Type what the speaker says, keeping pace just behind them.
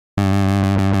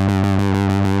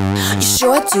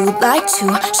sure do like to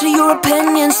share your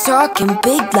opinions, talking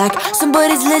big like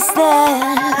somebody's listening.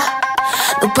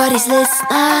 Nobody's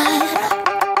listening.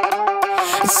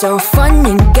 It's so fun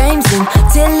and games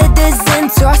until it doesn't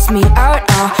toss me out.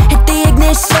 I'll hit the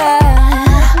ignition.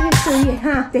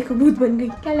 हाँ देखो भूत बन गई।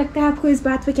 क्या लगता है आपको इस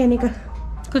बात पे कहने का?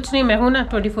 कुछ नहीं, मैं हूँ ना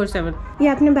 24/7। ये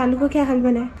आपने बालू को क्या हल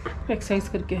बनाया? एक्सरसाइज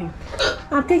करके है।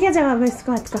 आपका क्या जवाब है इस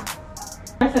बात का?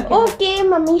 ओके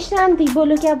मम्मी शांति,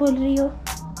 बोलो क्या बोल रही हो?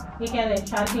 ये क्या है?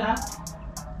 Shark laugh.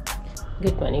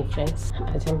 Good morning friends,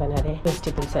 आज हम बना रहे हैं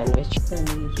वेजिटेबल सैंडविच।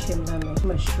 पनीर, शिमला मिर्च,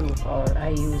 मशरूम और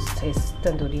आई use this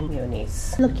tandoori mayonnaise.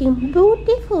 Looking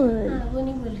beautiful. वो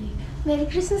नहीं बोल रही। मेरी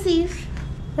क्रिसमस ईव।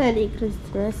 मेरी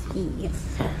क्रिसमस ईव। ये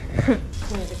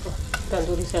देखो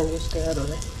तंदूरी सैंडविच तैयार हो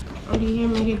रहा है। और ये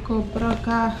मेरे कोपरा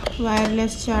का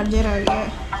वायरलेस चार्जर आ गया है।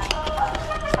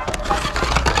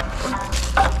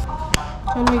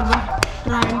 हम एक बार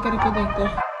ट्रायल करके देखते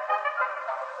हैं।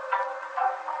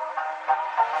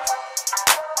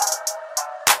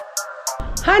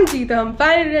 हाँ जी, तो हम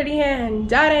फाइनली रेडी हैं,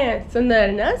 जा रहे हैं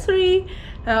सुंदर नर्सरी।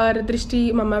 और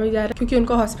दृष्टि मम्मा भी जा रहे हैं क्योंकि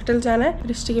उनको हॉस्पिटल जाना है।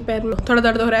 दृष्टि के पैर में थोड़ा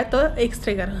दर्द हो रहा है तो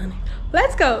एक्सरे करवाने।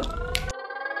 Let's go.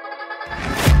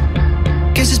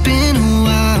 Guess it's been a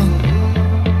while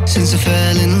since I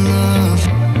fell in love,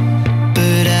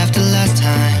 but after last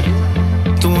time,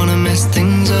 don't wanna mess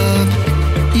things up.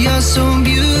 You're so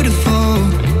beautiful,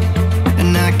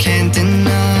 and I can't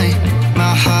deny.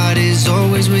 My heart is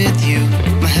always with you,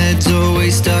 my head's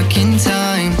always stuck in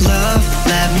time. Love,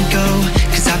 let me go,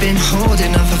 'cause I've been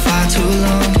holding on for far too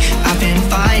long. I've been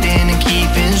fighting and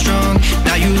keeping strong,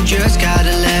 now you just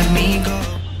gotta let me go.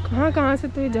 कहाँ से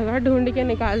तो ये जगह ढूंढ के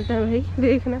निकालते हैं भाई।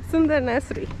 देखना सुंदर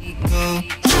नर्सरी।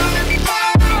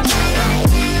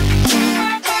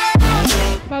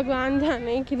 भगवान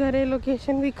जाने किधर है,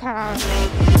 लोकेशन भी खराब।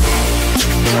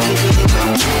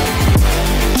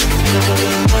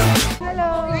 हेलो।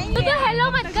 तू तो हेलो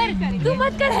मत कर, तू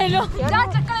मत कर हेलो। जा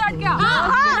चक्कर काट के आ।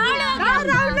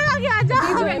 राउंड लगा के आजा।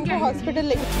 इनको हॉस्पिटल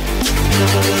ले।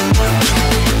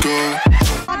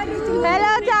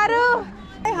 हेलो चारू।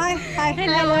 हाय हाय।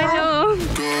 Hello hello.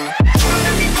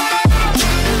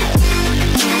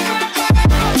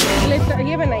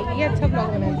 ये बनाएगी, ये अच्छा ब्लॉग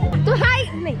बनाएगी। तो हाय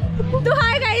नहीं, तो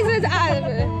हाय गाइस।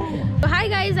 तो हाय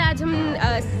गाइस, आज हम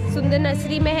सुंदर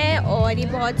नर्सरी में हैं और ये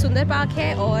बहुत सुंदर पार्क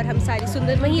है और हम सारी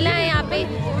सुंदर महिलाएं हैं यहाँ पे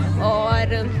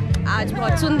और आज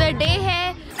बहुत सुंदर डे है।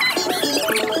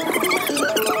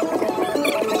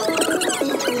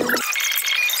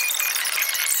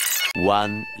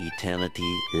 One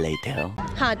eternity later.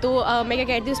 हाँ तो मैं क्या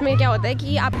कहती हूँ, उसमें क्या होता है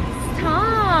कि आप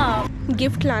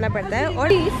गिफ्ट लाना पड़ता है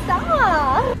और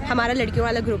हमारा लड़कियों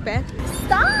वाला ग्रुप है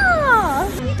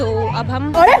तो अब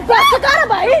हम अरे बस कर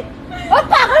भाई, और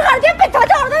पागल कर दिया, पिछा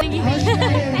छोड़ दे।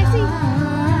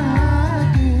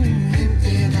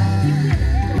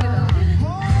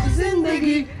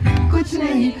 जिंदगी कुछ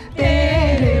नहीं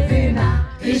तेरे बिना,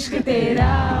 इश्क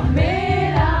तेरा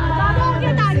मेरा।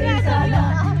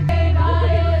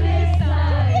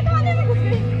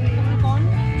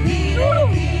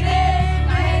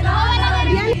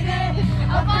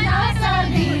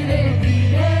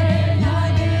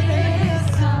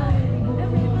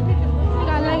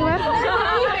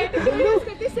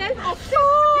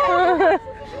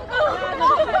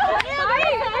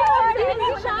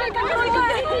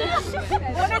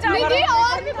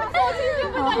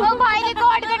 भाई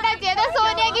रिकॉर्ड करना चाहिए था,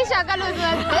 सोनिया की शक्ल उस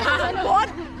वक्त बहुत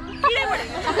कीड़े पड़े।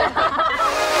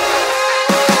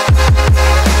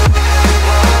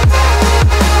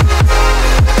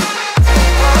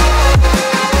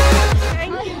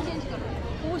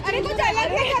 अरे कुछ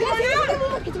अलग है,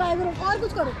 खिंचवाया करो और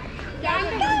कुछ करो।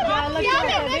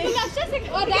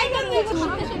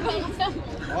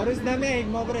 और इस नाम है एक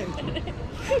मोगरे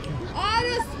और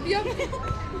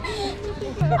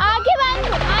आगे बंद।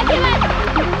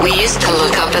 We used to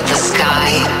look up at the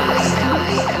sky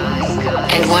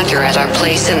and wonder at our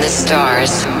place in the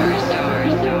stars.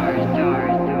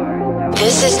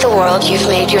 This is the world you've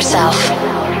made yourself.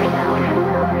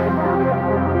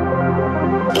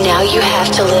 Now you have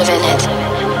to live in it.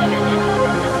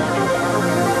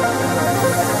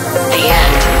 The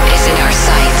end is in our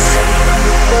sights.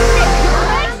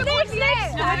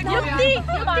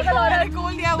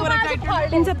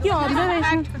 इन सबकी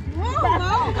observation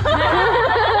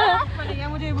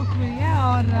मुझे book मिली है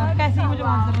और कैसे मुझे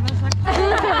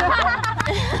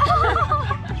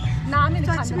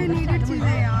सच में needed चीज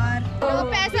है यार। तो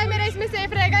पैसा मेरा इसमें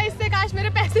सेफ रहेगा, इससे काश मेरे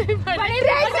पैसे भी बढ़े।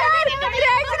 ट्रेजरर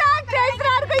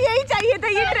को यही चाहिए था,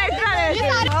 ये ट्रेजरर है।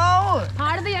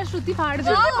 फाड़ दे यार श्रुति, फाड़ दे।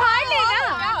 फाड़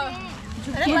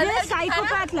लेना।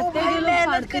 साइकोपैथ लगते हैं ये लोग।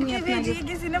 मेहनत करके भेजी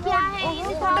किसी ने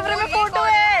फोटोग्राफर में फोटो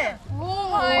है।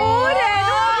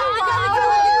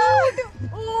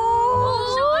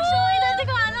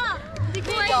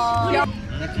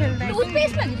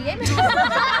 टूथपेस्ट लग रही है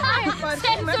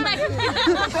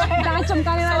दांत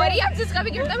चमकाने वाला। सॉरी आप जिसका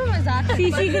भी गिफ्ट है मैं मजाक।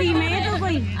 सीसी क्रीम है तो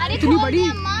कोई। अरे इतनी बड़ी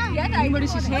यार इतनी बड़ी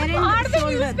शीशी।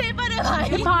 न्यूज़पेपर है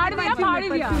भाई। फाड़ दिया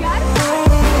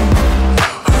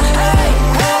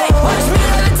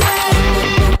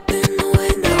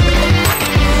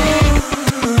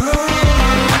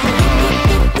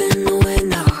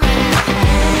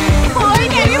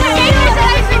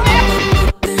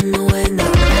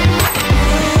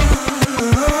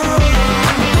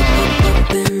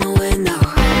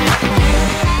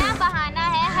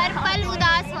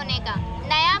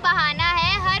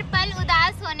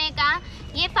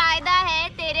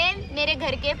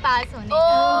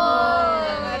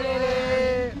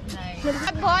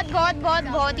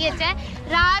बहुत ही अच्छा है।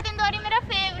 रात इंदौरी मेरा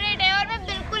फेवरेट है और मैं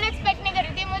बिल्कुल एक्सपेक्ट नहीं कर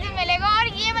रही थी मुझे मिलेगा और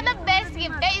ये मतलब बेस्ट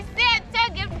गिफ्ट है। इससे अच्छा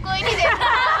गिफ्ट कोई नहीं देता।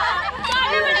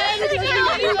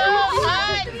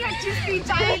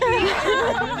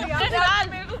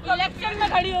 इलेक्शन में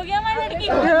खड़ी हो गया हमारी लड़की।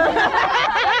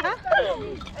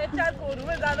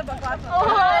 ज्यादा बकवास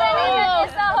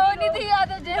ऐसा हो नहीं थी याद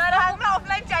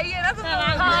ऑफलाइन चाहिए ना तुमको।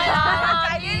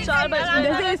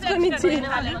 इसको नीचे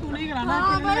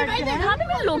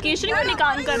लोकेशन में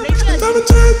काम कर रही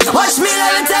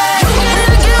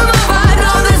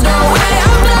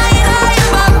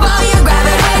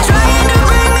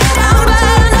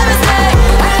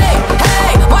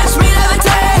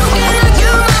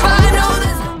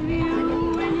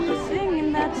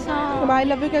आई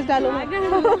लव यू कैसे डालूं?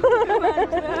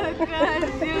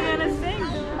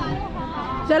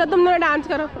 चलो तुम लोग डांस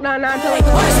करो ना डांस करो।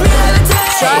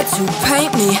 Try to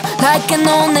paint me like a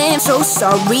no-name, so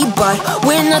sorry but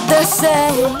we're not the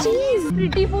same.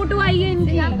 Pretty photo आई है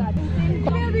इनकी।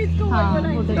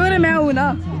 अरे मैं हूँ ना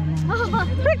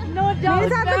मेरे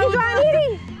साथ तो खिंचवा नहीं रही।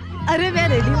 अरे मैं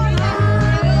रेडी हूँ।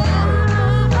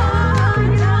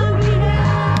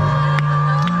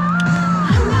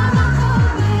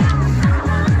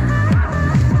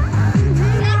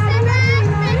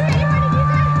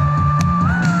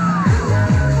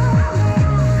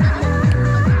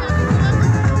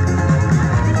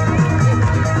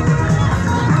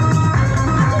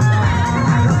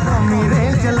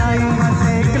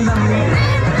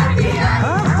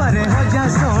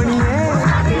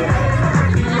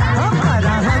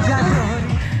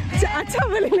 अच्छा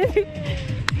बोले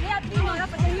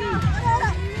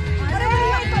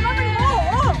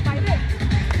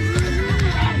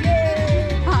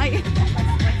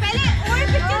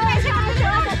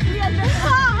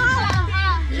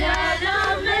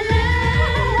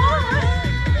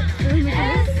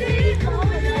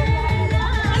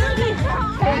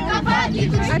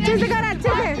अच्छे से कर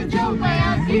अच्छे से।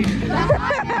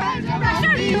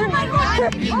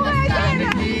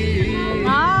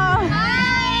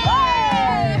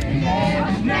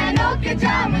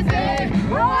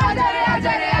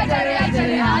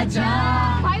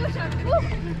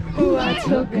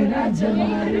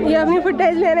 ये अपनी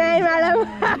फुटेज लेने आई मैडम।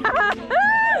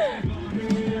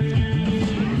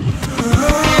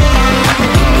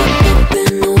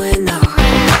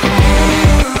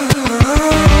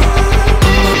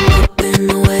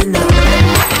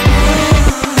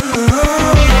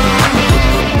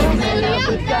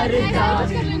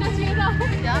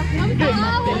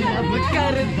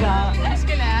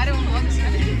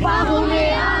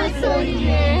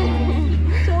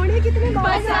 सोने कितने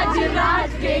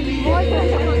राज के लिए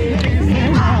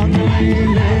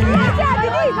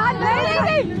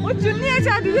वो चुन्नी है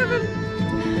शादी में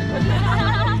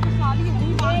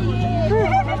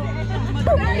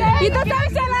ये तो सब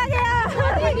चला गया।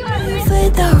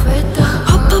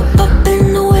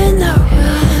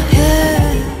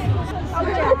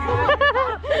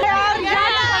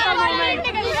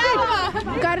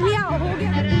 कर लिया हो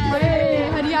गया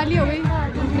हरियाली हो गई।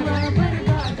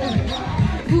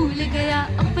 भूल गया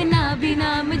अपना भी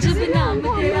नाम जब नाम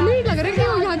तेरा। नहीं लग रहा कि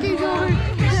वो यहाँ की जो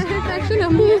अट्रैक्शन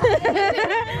हम ही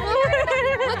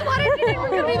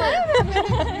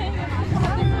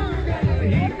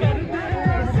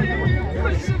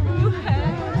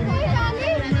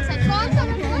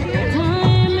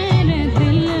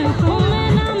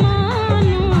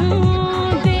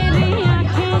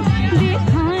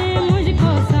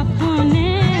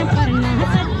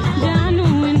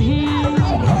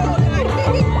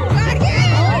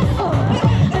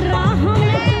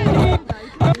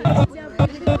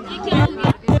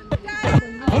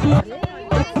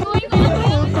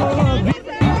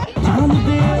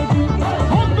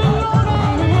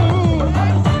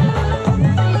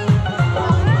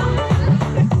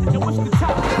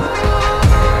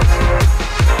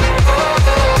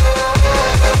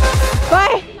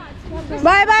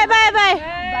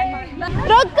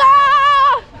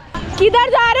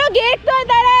गेट तो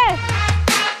इधर है।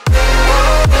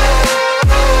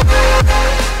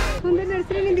 सुंदर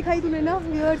नर्सरी नहीं दिखाई तूने ना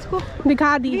व्यूअर्स को?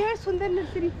 दिखा दी सुंदर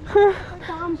नर्सरी।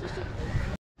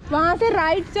 वहाँ से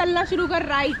राइट चलना शुरू कर,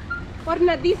 राइट, और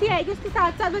नदी से आएगी उसके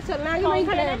साथ साथ बस चलना है। वहीं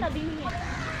खड़े हैं, नदी नहीं है।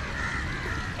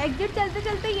 एग्जिट चलते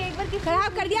चलते ये एक बार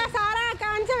खराब कर दिया सारा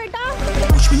कान से बेटा।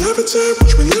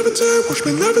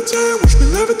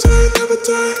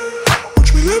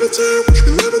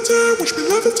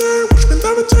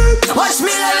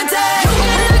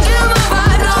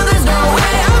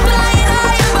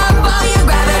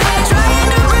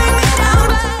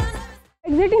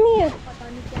 एग्जिट ही नहीं है।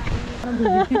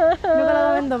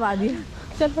 मैंने दबा दी।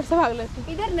 चल फिर से भाग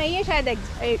लेते। इधर नहीं है शायद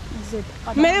एग्जिट।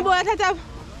 मैंने बोला था तब।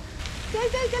 चल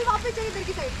चल चल वापस चल इधर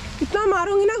की साइड। इतना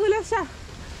मारूंगी ना गुलफ्शा।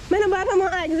 मैंने बोला था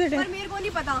वहाँ एग्जिट है। पर मेरे को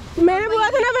नहीं पता। मैंने बोला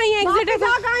था ना वहीं एग्जिट है।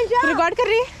 रिकॉर्ड कर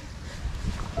रही है।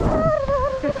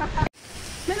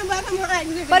 मैंने बोला था वहाँ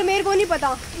एग्जिट है। पर मेरे को नहीं पता।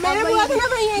 मैंने बोला था ना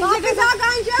वहीं एग्जिट है।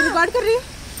 रिकॉर्ड कर रही है।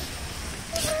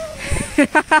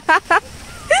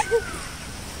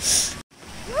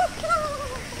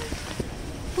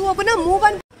 तू अपना मुंह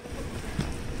बंद।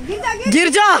 गिर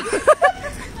जा।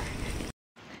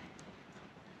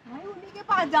 उन्हीं के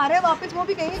पास जा रहे हैं वापस, वो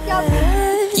भी कहेंगे क्या।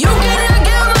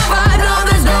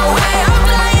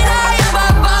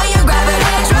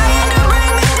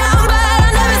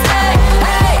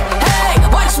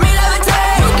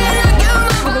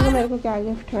 मेरे को क्या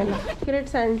गिफ्ट मिला? Secret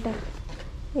centre.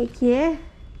 एक ये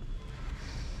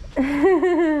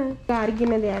गार्गी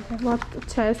ने दिया था, बहुत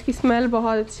अच्छा है, उसकी स्मेल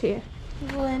बहुत अच्छी है।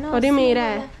 वो है ना, और ये मेरा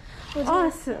है।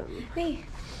 नहीं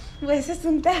वैसे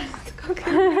सुनता है।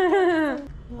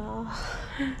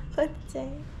 अच्छा है।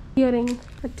 इयररिंग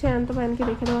अच्छे हैं तो पहन के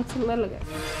देखे तो बहुत सुंदर लगे।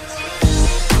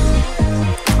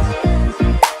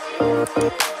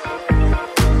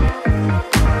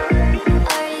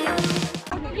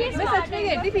 मैं सच में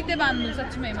कहती फीते बांध दूं,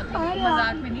 सच में, मतलब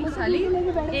मजाक में नहीं साली।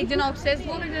 एक जन ऑब्सेस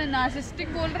बोल रहा है, नार्सिसिस्टिक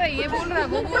बोल रहा है, ये बोल रहा है,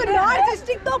 वो बोल रहा है।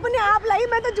 नार्सिसिस्टिक तो अपने आप लाई,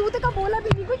 मैं तो जूते का बोला भी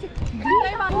नहीं कुछ।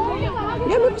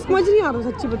 ये मैं समझ नहीं आ रहा,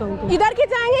 सच्ची बताऊं तो। इधर के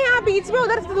जाएंगे, यहाँ बीच में,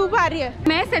 उधर से धूप आ रही है।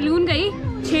 मैं सैलून गई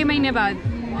 6 महीने बाद,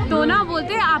 तो ना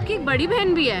बोलते हैं आपकी एक बड़ी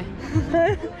बहन भी है।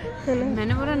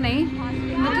 मैंने बोला नहीं,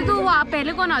 मतलब तो वो आप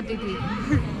पहले कौन आती थी?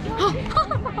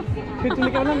 फिर तूने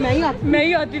क्या बोला? मैं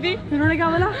ही आती थी। उन्होंने क्या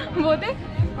बोला? बोलते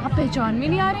आप पहचान में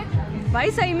नहीं आ रहे।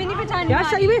 भाई सही में नहीं पहचान यार,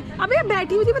 सही में। अबे ये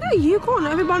बैठी हुई थी, पता है ये कौन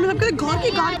है? फिर बाद में सब कहते घर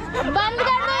की गाल बंद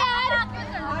कर दो यार।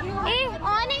 ए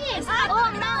ऑन है ये। ओ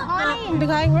ना ऑन है।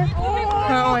 दिखाएं एक बार।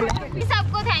 हां ऑन है।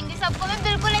 सबको थैंक यू, सबको मैं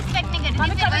बिल्कुल एक्सपेक्ट नहीं कर रही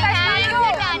थी।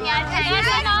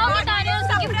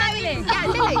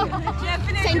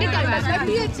 सेंटर कर दो।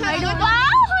 अच्छा है।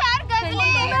 वाओ यार गजले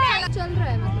चल रहा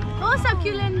है, मतलब ओ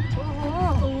सक्यूलेंट।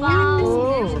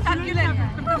 सक्यूलेंट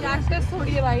कैक्टस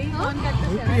थोड़ी है भाई, कौन कैक्टस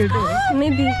है?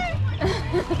 नहीं दी यार।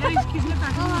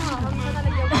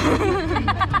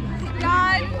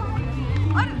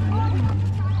 और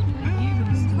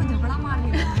इसको झगड़ा मार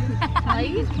लिया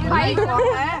भाई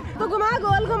तो घुमा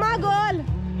गोल, घुमा गोल।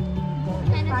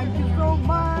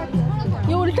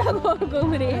 ये उल्टा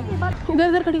घूम रही है। इधर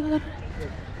इधर खड़ी, उधर